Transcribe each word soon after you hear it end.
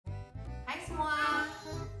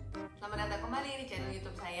kembali di channel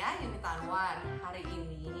YouTube saya, Yunita Anwar. Hari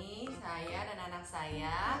ini saya dan anak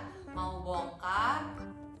saya mau bongkar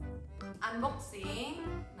unboxing.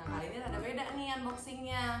 Nah, kali ini rada beda nih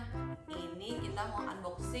unboxingnya. Ini kita mau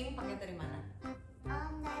unboxing paket dari mana?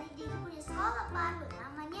 Dari dia punya sekolah baru,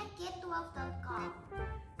 namanya K12.com.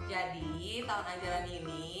 Jadi tahun ajaran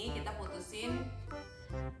ini kita putusin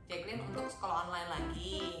Jacqueline untuk sekolah online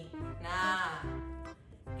lagi. Nah,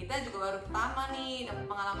 kita juga baru pertama nih dapat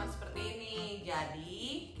pengalaman seperti ini.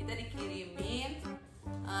 Jadi kita dikirimin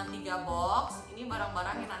 3 box. Ini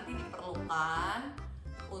barang-barang yang nanti diperlukan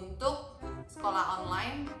untuk sekolah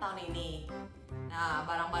online tahun ini. Nah,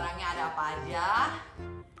 barang-barangnya ada apa aja?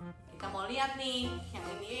 Kita mau lihat nih. Yang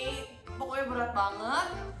ini pokoknya berat banget.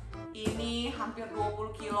 Ini hampir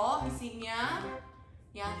 20 kilo isinya.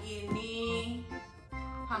 Yang ini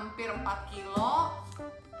hampir 4 kilo.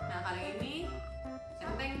 Nah, kali ini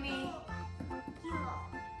enteng nih. Kilo.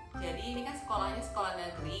 Jadi ini kan sekolahnya sekolah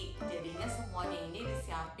negeri. Jadinya semuanya ini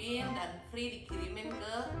disiapin dan free dikirimin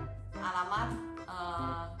ke alamat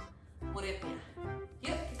muridnya.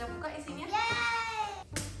 Yuk kita buka isinya. Yeay!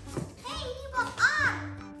 Hey, ini box art.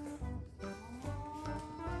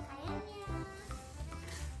 Kayaknya.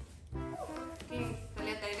 Oke, kita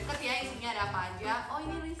lihat dari dekat ya isinya ada apa aja. Oh,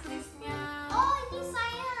 ini list-listnya. Oh, ini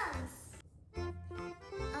science.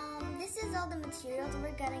 This is all the materials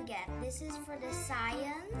we're gonna get. This is for the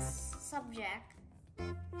science subject.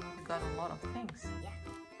 We got a lot of things. Yeah.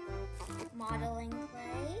 Modeling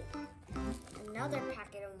clay. Another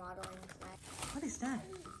packet of modeling clay. What is that?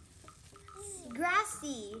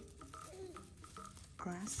 Grassy.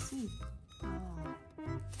 Grassy. Oh.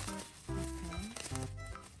 Okay.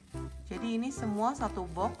 Jadi ini semua satu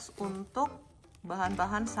box untuk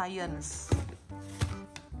bahan-bahan science.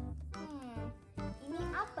 Ini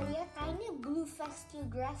apa ya? Kayaknya blue fescue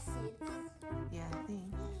grass seeds. Yeah, I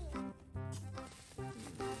think.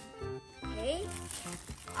 Okay.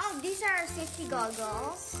 Oh, these are our safety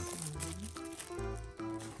goggles.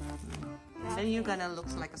 Then you're gonna look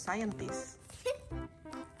like a scientist.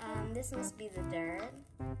 This must be the dirt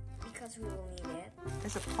because we will need it.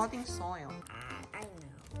 There's a potting soil. I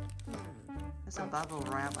know. There's a bubble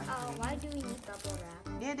wrap, I Oh, think. why do we need bubble wrap?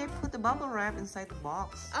 Yeah, they put the bubble wrap inside the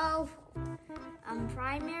box. Oh,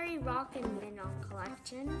 primary rock and mineral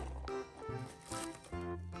collection.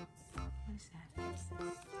 What is that?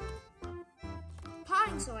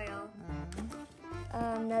 Potting soil.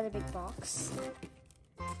 Another big box.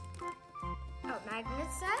 Oh,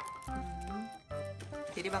 magnet set.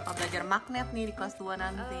 Jadi bakal belajar magnet nih di kelas 2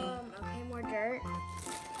 nanti. Okay, more dirt.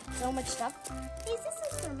 So much stuff. Hey, is this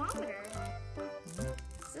a thermometer?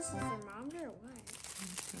 Is this a thermometer or what?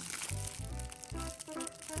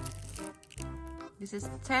 This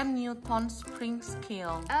is 10 Newton spring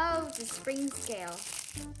scale. Oh, it's a spring scale.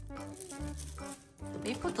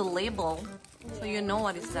 They put the label, so you know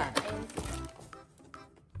what is that.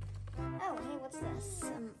 Oh, hey, what's this?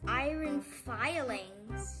 Some iron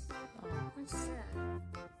filings. What's that?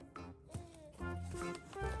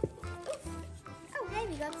 Oh, hey,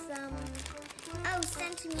 we got some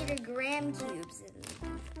centimeter gram cubes.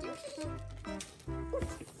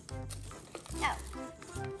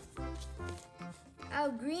 Oh,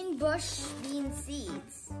 green bush bean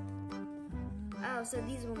seeds. Oh, so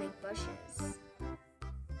these will make bushes.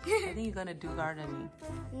 I think you're gonna do gardening.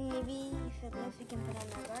 Maybe if we can put on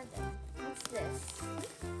the garden. What's this?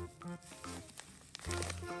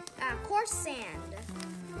 Coarse sand.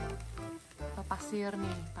 Oh, pasir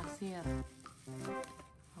nih, pasir. Okay.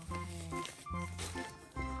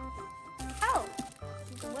 Oh,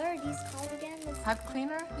 what are these called again? Pipe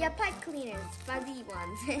cleaner? Yeah, pipe cleaners, fuzzy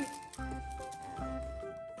ones.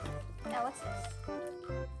 Oh, what's this?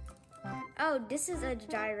 Oh, this is a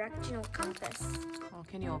directional compass. Oh,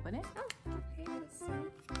 can you open it? Oh, okay, let's see.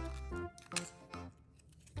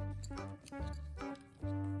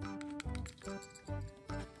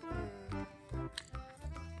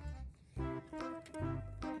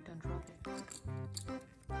 Don't drop it.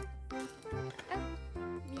 Oh,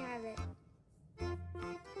 we have it. Yeah,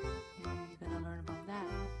 you're gonna learn about that.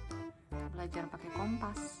 Belajar pakai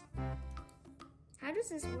kompas. How does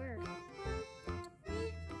this work?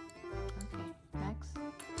 Okay, next.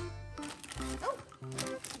 Oh,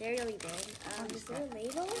 there really did. What Is is there a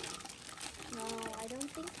label? No, I don't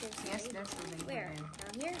think there's a Yes, label. there's a label Where? there.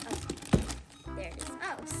 Down here? Oh, there it is.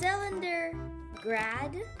 Oh, cylinder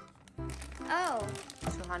grad. Oh,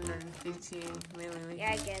 250 milliliters.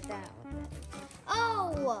 yeah, I get that one.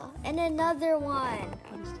 Oh, and another one.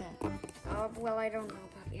 What is that? Oh, well, I don't know,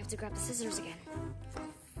 but we have to grab the scissors again.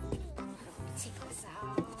 Take this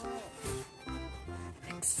out.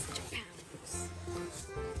 Extra pounds.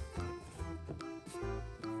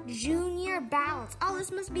 junior balance. Oh,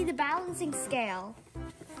 this must be the balancing scale.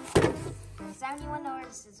 Does anyone know where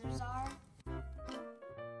the scissors are?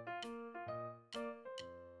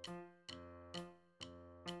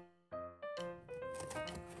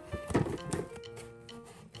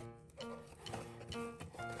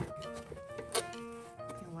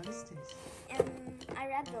 What is this? I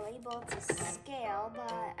read the label. It's a scale,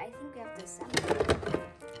 but I think we have to assemble it.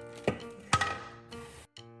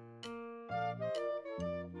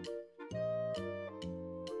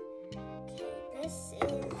 This is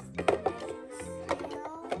the measuring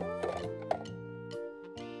scale.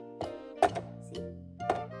 See?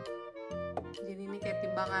 Jadi ini kayak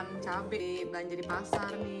timbangan cabai belanja di pasar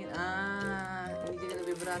nih. Ini jadi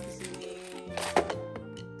lebih berat di sini.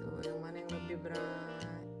 Tuh, yang mana yang lebih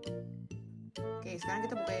berat? Oke, sekarang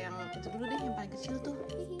kita buka yang itu dulu deh, yang paling kecil tuh.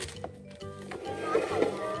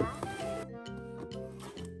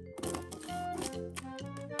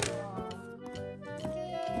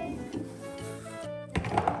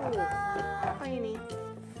 Apa ini?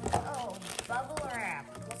 Oh, bubble wrap.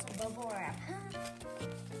 What's a bubble wrap?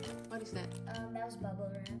 What is that? That was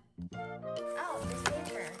bubble wrap. Oh, this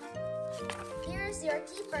paper. Here's your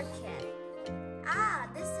keeper kit.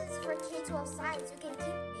 This is for K12 science. You can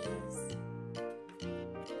keep these.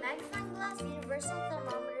 Magnifying glass, universal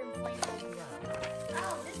thermometer, inflatable globe.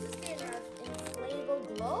 Oh, this is the inflatable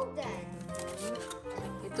globe then.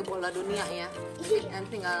 Itu bola dunia ya.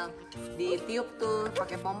 Nanti tinggal ditiup tuh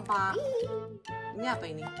pakai pompa. Ini apa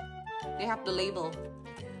ini? They have the label.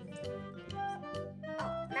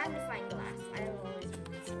 Oh, magnifying glass. I always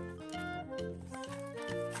use it.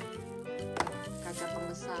 Kaca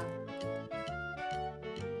pembesar.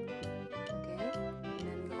 Oke,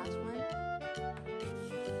 and the last one.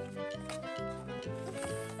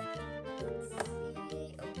 Let's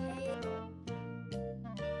see. Okay.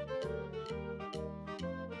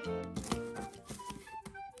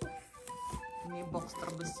 Ini box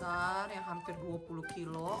terbesar yang hampir 20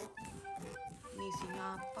 kilo. Ini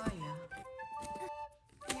isinya apa ya?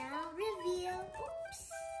 Now reveal. Oops.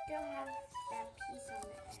 Still have that piece on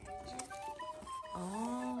the edge.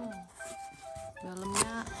 Oh,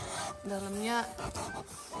 dalamnya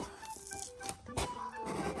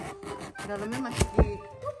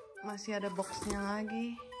masih ada boxnya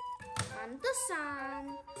lagi.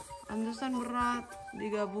 Pantesan berat,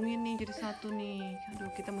 digabungin nih jadi satu nih.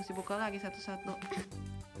 Aduh, kita mesti buka lagi satu-satu.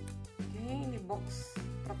 Oke, ini box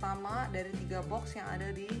pertama dari 3 box yang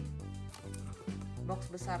ada di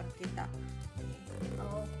box besar kita.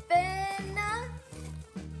 Open.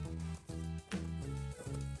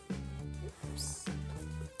 Oops.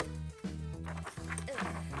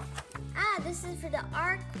 This is for the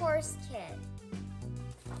art course kit.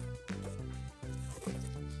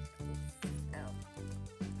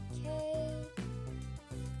 Okay.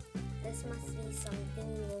 This must be something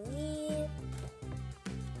we will need.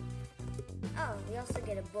 Oh, we also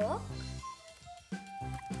get a book.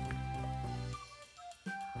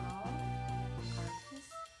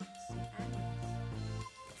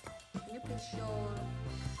 Can you please show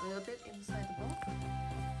a little bit inside the book?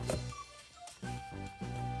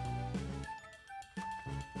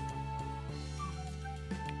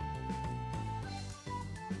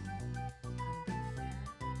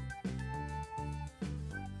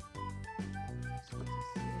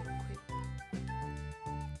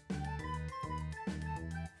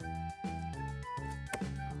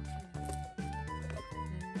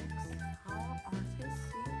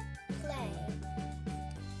 Play.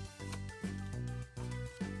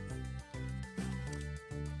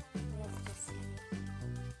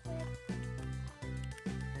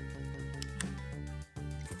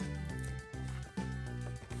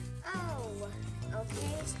 Oh,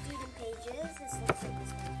 okay, student pages. This looks like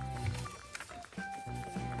this one.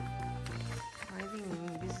 I think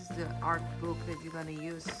this is the art book that you're gonna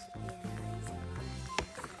use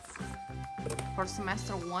for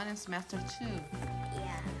semester 1 and semester 2.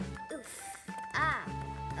 Yeah. Oof.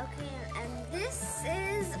 Okay, and this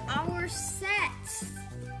is our set.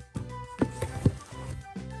 You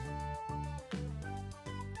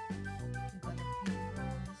got the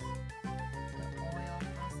paintbrushes, the oil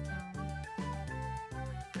pastel.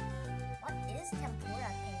 What is tempura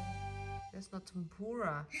paint? That's not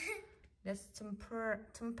tempura. That's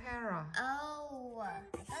tempera. Oh, I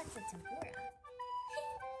thought it said tempura.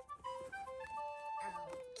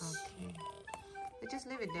 Okay. We just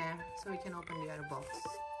leave it there so we can open the other box.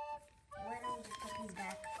 Why don't we just put these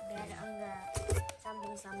back there on the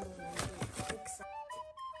something.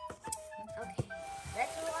 Okay,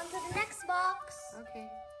 let's move on to the next box. Okay.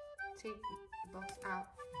 Take the box out.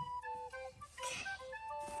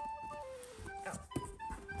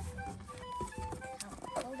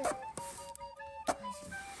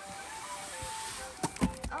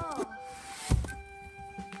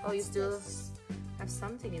 Oh, you What's still this? have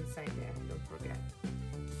something inside there. Don't forget.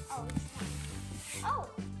 Oh, it's not.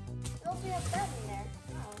 Oh, you also have bread in there.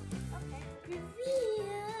 Oh, okay.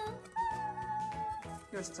 Reveal.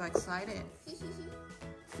 You're so excited.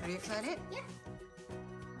 Are you excited? Yeah.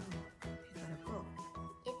 Oh, you got a book.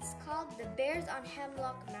 It's called The Bears on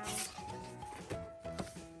Hemlock Mountain.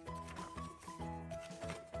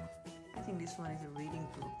 I think this one is a reading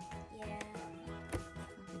book. Yeah.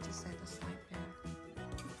 Okay, just set aside there.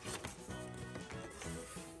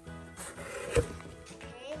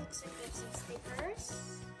 Okay, looks like there's some stickers.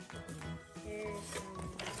 There's some.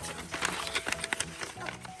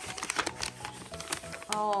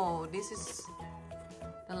 Oh, this is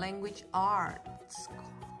the language arts.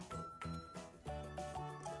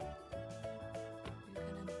 You're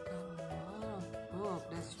gonna got a lot of book.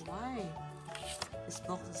 That's why this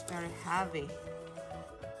book is very heavy.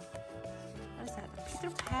 What is that? A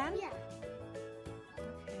Peter Pan? Yeah.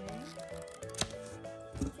 Okay.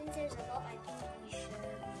 Since there's a lot, I think we should.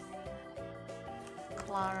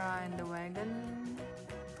 Clara and the Wagon.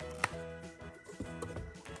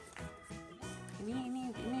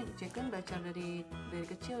 Ini Jack kan baca dari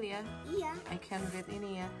kecil ya. Iya. I can read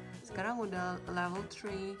ini ya. Sekarang udah level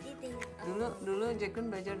 3. Dulu Jack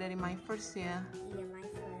kan belajar dari my first ya. Iya, my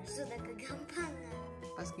first. Sudah kegampangan.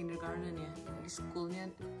 Pas kindergarten ya. Di schoolnya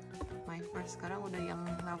my first. Sekarang udah yang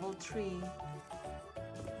level 3.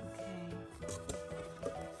 Okay.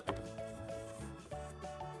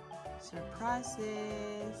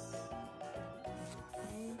 Surprises.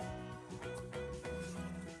 Okay.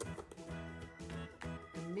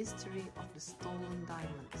 The mystery of the stolen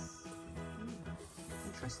diamonds.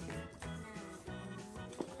 Interesting.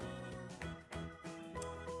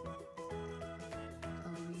 A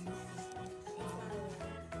leaf.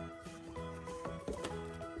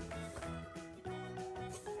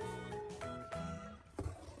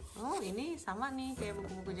 Oh, ini sama nih kayak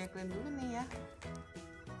buku-buku Jacqueline dulu nih ya.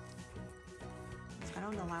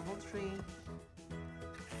 Sekarang udah level 3.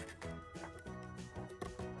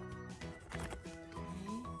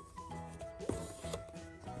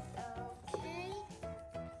 Okay.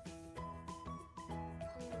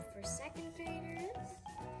 Home for second graders.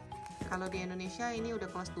 Kalau di Indonesia ini udah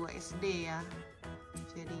kelas 2 SD ya.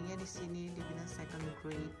 Jadinya di sini dibilang second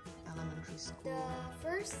grade elementary school. The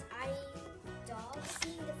first eye dog.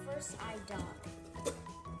 Seeing the first eye dog.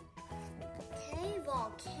 Okay,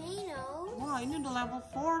 volcano. Wah, ini udah level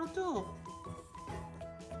 4 tuh.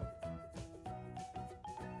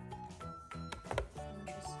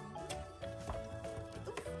 Interesting.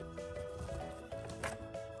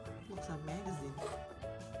 Looks a magazine.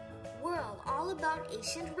 World all about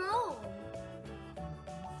ancient Rome.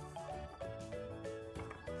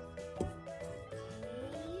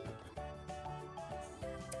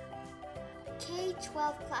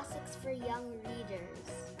 K12 Classics for Young Readers.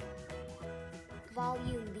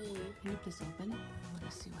 Volume B. Can you please open? I want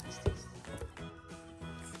to see what is this.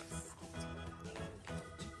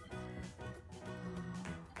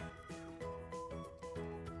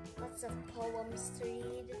 Lots of poems to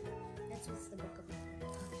read. That's what's the book about.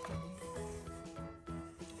 Okay.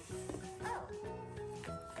 Oh,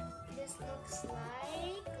 this looks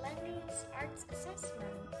like language arts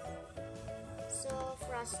assessment. So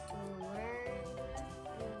for us to learn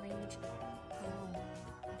language arts. Oh,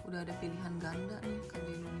 udah ada pilihan ganda nih. Kalau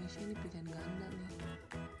di Indonesia ini pilihan ganda nih.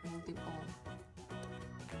 Multiple.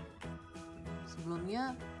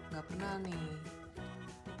 Sebelumnya nggak pernah nih.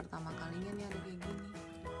 Ini pertama kalinya nih ada kayak gini.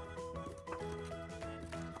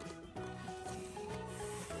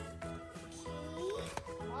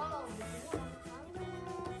 Wow, bukunya lama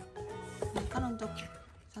banget. Ini kan untuk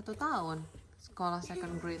 1 tahun sekolah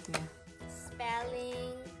second grade-nya.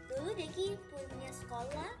 Spelling. Dulu Deki punya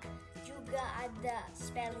sekolah juga ada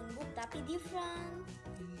spelling book tapi different.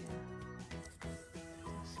 Iya.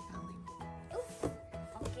 Spelling.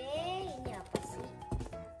 Oke, ini apa sih?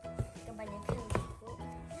 Kebanyakan buku.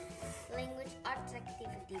 Language arts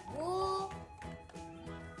activity book.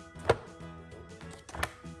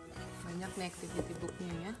 Banyak nih activity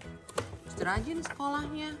booknya ya. Terus rajin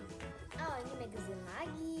sekolahnya. Oh, ini magazine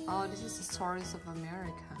lagi. Oh, this is the stories of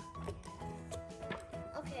America.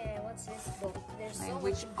 Okay, what's this book? There's so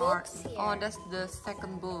Language much art. books here. Oh, that's the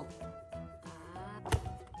second book.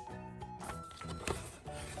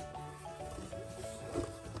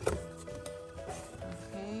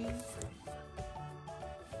 Okay.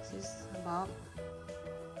 This is about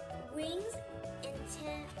Wings,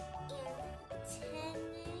 antenna,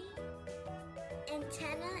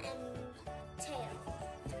 and tail.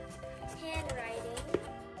 Handwriting.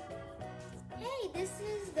 Hey, this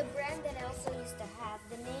is the brand that I also used to have.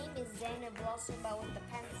 The name is Zainab Blossom, but with the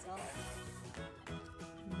pencil.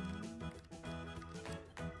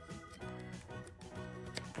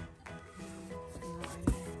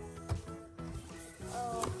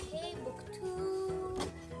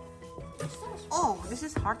 This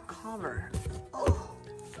is hardcover. Oh,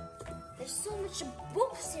 there's so much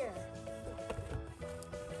books here.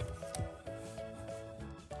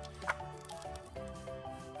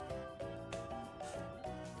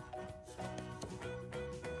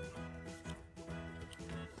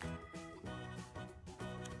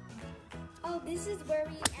 Oh, this is where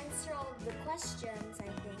we answer all of the questions, I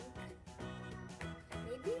think.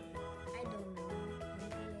 Maybe? I don't know.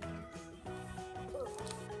 Maybe, I guess. Ooh.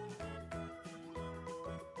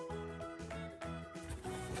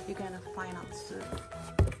 You're gonna find out soon.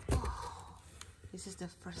 Oh, this is the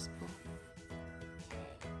first book.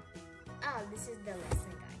 Oh, this is the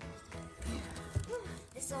lesson guide.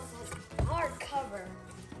 This also has a hardcover.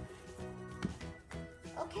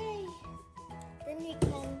 Okay. Then we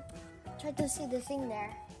can try to see the thing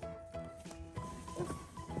there.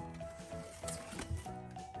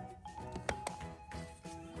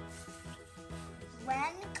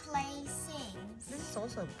 When clay sings. This is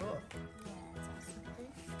also a book. Yeah, it's also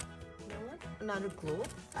good. Another globe.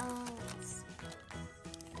 Oh,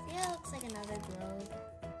 yeah, looks like another globe.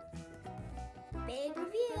 Big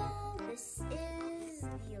reveal. This is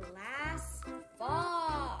the last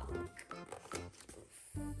book.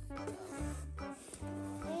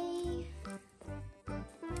 Okay.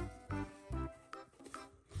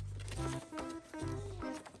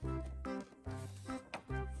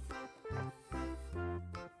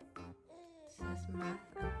 This is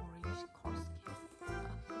math and orange course kit.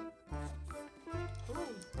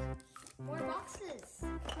 Ooh. More boxes.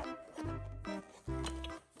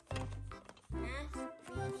 Math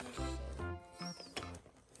 3D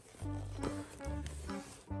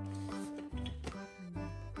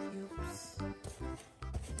Cubes.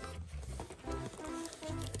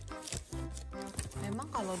 Memang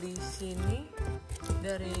kalau di sini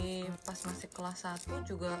dari pas masih kelas 1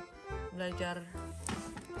 juga belajar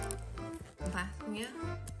mathnya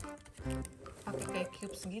pakai kayak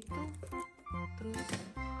cubes gitu. Terus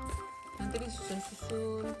nanti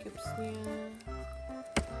disusun-susun cubesnya.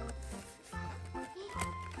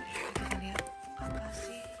 Kita lihat apa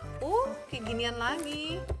sih? Kayak ginian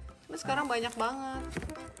lagi. Tapi sekarang banyak banget.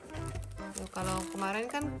 Tuh, kalau kemarin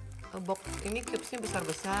kan box ini cubesnya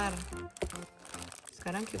besar-besar.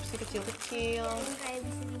 Sekarang cubesnya kecil-kecil. Ini kayak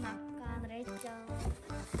bisa dimakan, Rachel.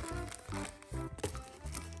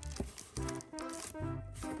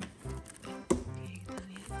 Oke, kita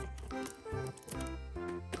lihat.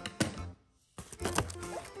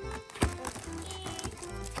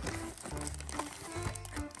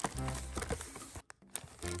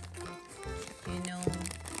 Do you know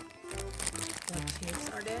what shapes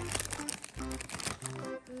are there?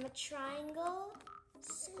 A triangle,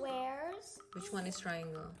 squares. Which one is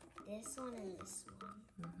triangle? This one and this one.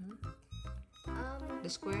 The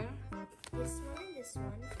square? This one and this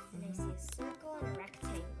one. And I see a circle and a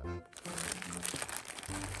rectangle.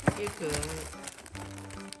 You're good.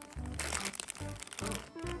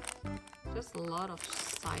 Just a lot of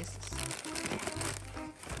sizes.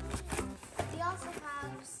 We also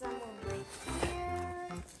have some over here.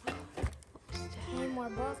 Okay, more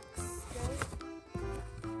books.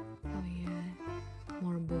 Oh yeah,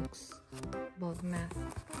 more books about math.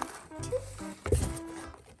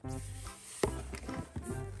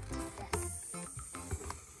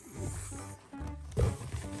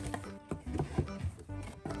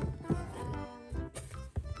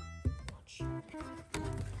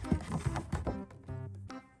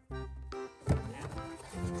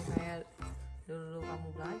 Kayak dulu kamu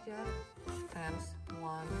belajar tens,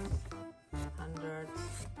 ones, hundreds.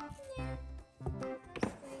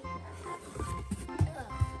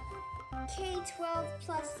 K12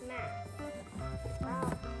 plus math.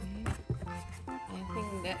 Wow. I think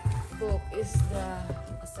that book is the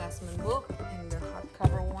assessment book and the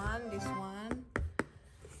hardcover one, this one,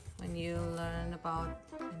 when you learn about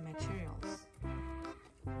the materials.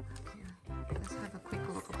 Yeah. Let's have a quick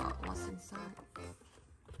look about what's inside.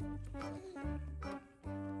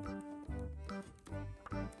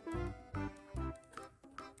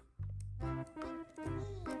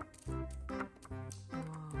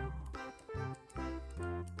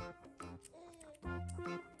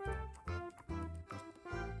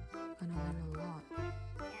 Gonna learn a lot.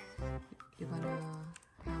 You're gonna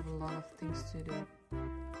have a lot of things to do,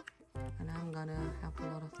 and I'm gonna have a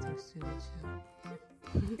lot of things to do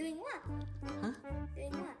too. Doing what? Huh?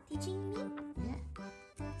 Doing what? Teaching me? Yeah.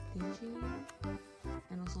 Teaching you,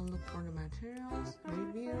 and also look for the materials,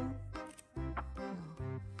 review.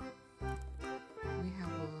 We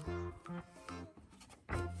have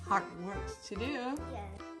a hard work to do. Yeah.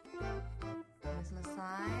 Udah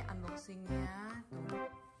selesai unboxingnya tuh,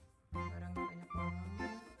 barangnya banyak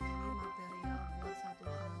banget. Ini material buat saya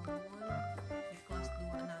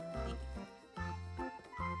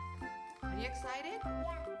you excited?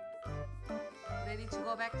 Yeah. Ready to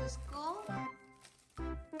go back to school?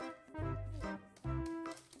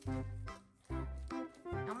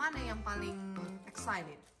 Yang mana yang paling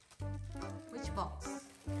excited? Which box?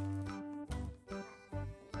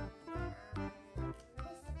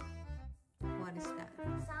 What is that?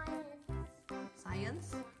 Science. Science?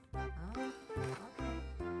 Okay.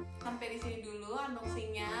 Sampai di sini dulu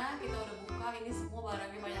unboxingnya. Kita udah buka. Ini semua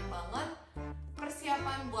barangnya banyak banget.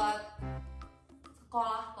 Persiapan buat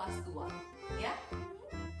sekolah kelas 2. Ya?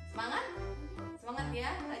 Semangat? Semangat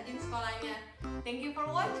ya, rajin sekolahnya. Thank you for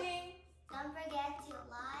watching.